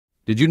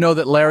Did you know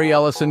that Larry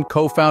Ellison,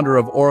 co-founder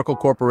of Oracle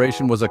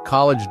Corporation, was a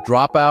college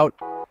dropout?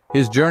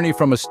 His journey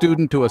from a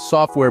student to a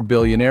software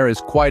billionaire is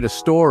quite a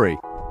story.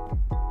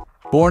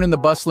 Born in the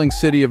bustling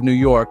city of New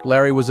York,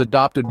 Larry was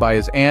adopted by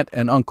his aunt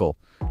and uncle,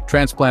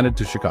 transplanted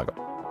to Chicago.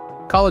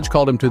 College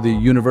called him to the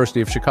University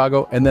of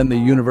Chicago and then the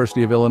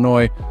University of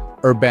Illinois,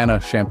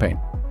 Urbana-Champaign.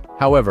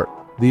 However,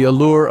 the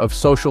allure of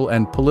social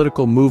and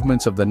political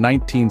movements of the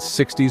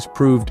 1960s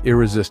proved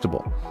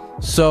irresistible.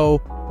 So,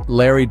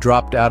 Larry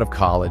dropped out of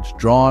college,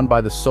 drawn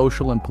by the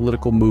social and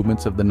political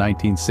movements of the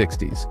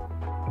 1960s.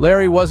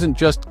 Larry wasn't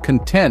just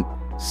content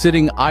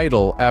sitting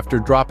idle after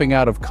dropping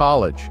out of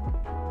college.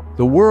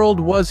 The world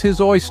was his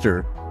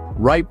oyster,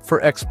 ripe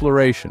for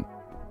exploration.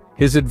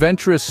 His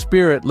adventurous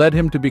spirit led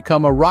him to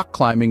become a rock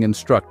climbing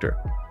instructor,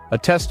 a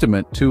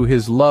testament to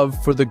his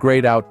love for the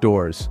great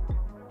outdoors.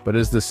 But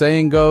as the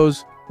saying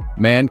goes,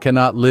 man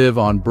cannot live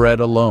on bread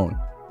alone.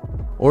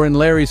 Or in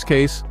Larry's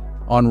case,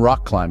 on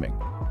rock climbing.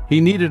 He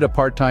needed a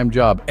part-time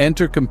job,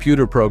 enter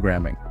computer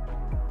programming.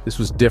 This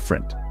was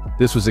different.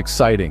 This was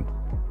exciting.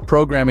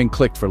 Programming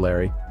clicked for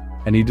Larry,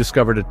 and he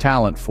discovered a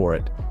talent for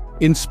it.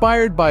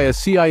 Inspired by a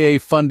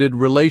CIA-funded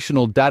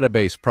relational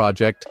database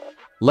project,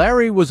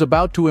 Larry was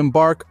about to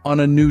embark on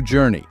a new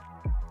journey.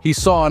 He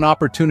saw an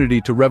opportunity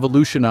to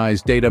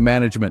revolutionize data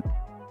management.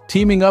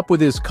 Teaming up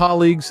with his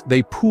colleagues,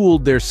 they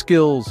pooled their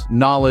skills,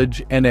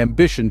 knowledge, and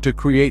ambition to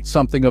create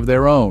something of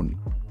their own.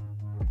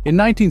 In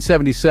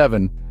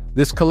 1977,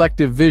 this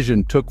collective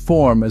vision took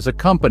form as a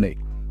company,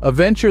 a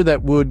venture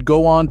that would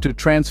go on to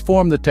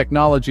transform the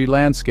technology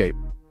landscape.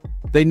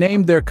 They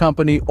named their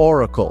company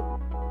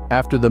Oracle,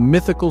 after the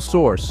mythical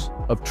source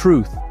of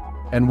truth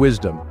and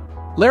wisdom.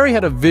 Larry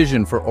had a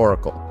vision for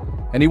Oracle,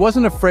 and he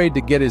wasn't afraid to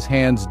get his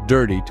hands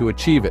dirty to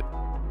achieve it.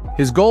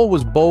 His goal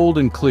was bold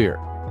and clear: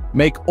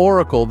 make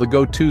Oracle the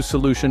go-to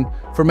solution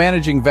for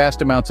managing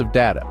vast amounts of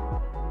data.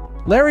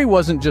 Larry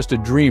wasn't just a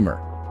dreamer,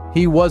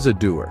 he was a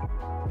doer.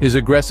 His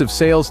aggressive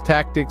sales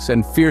tactics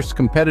and fierce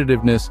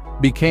competitiveness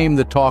became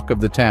the talk of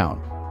the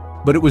town.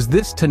 But it was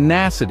this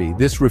tenacity,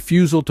 this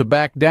refusal to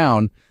back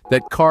down,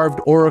 that carved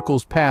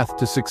Oracle's path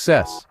to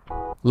success.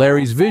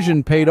 Larry's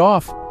vision paid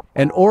off,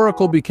 and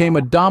Oracle became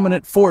a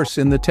dominant force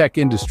in the tech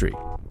industry.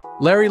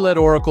 Larry led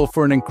Oracle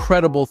for an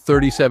incredible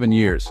 37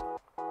 years.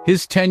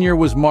 His tenure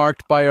was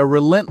marked by a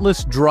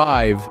relentless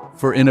drive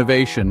for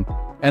innovation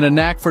and a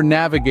knack for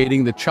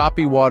navigating the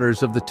choppy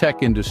waters of the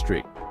tech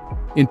industry.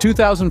 In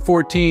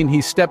 2014,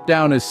 he stepped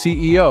down as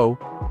CEO,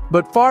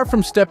 but far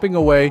from stepping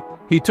away,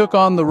 he took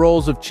on the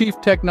roles of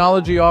Chief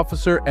Technology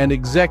Officer and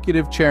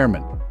Executive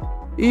Chairman.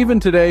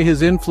 Even today,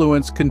 his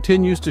influence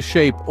continues to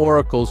shape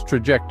Oracle's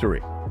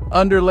trajectory.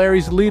 Under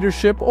Larry's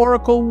leadership,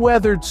 Oracle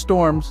weathered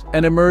storms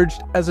and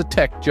emerged as a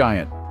tech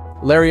giant.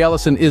 Larry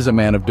Ellison is a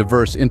man of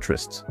diverse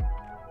interests.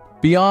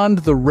 Beyond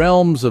the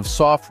realms of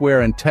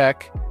software and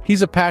tech,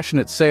 he's a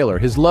passionate sailor.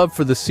 His love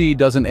for the sea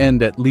doesn't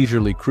end at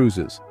leisurely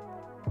cruises.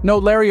 No,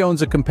 Larry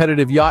owns a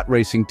competitive yacht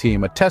racing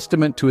team, a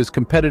testament to his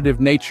competitive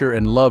nature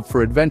and love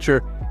for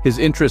adventure. His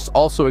interests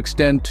also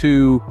extend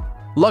to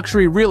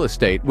luxury real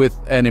estate with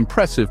an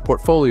impressive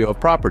portfolio of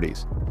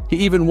properties. He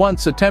even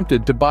once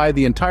attempted to buy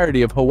the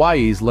entirety of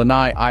Hawaii's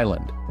Lanai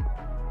Island.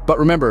 But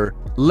remember,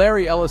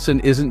 Larry Ellison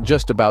isn't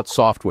just about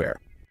software.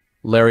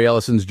 Larry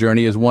Ellison's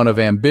journey is one of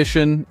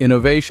ambition,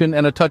 innovation,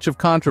 and a touch of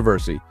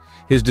controversy.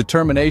 His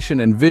determination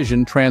and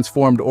vision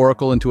transformed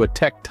Oracle into a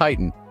tech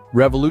titan,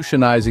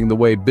 revolutionizing the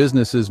way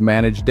businesses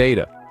manage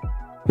data.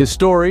 His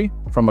story,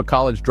 from a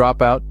college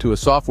dropout to a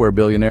software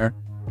billionaire,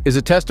 is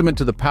a testament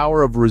to the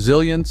power of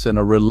resilience and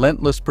a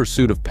relentless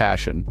pursuit of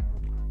passion.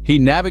 He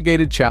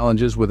navigated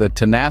challenges with a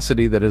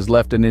tenacity that has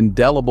left an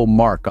indelible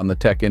mark on the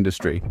tech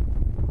industry.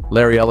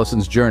 Larry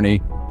Ellison's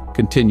journey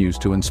continues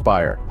to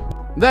inspire.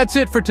 That's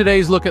it for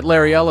today's look at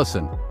Larry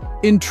Ellison.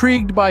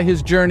 Intrigued by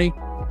his journey?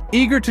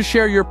 Eager to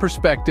share your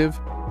perspective?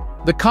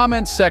 The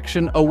comments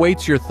section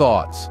awaits your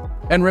thoughts.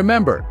 And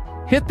remember,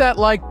 hit that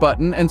like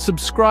button and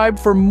subscribe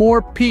for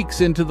more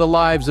peeks into the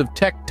lives of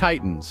tech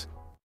titans.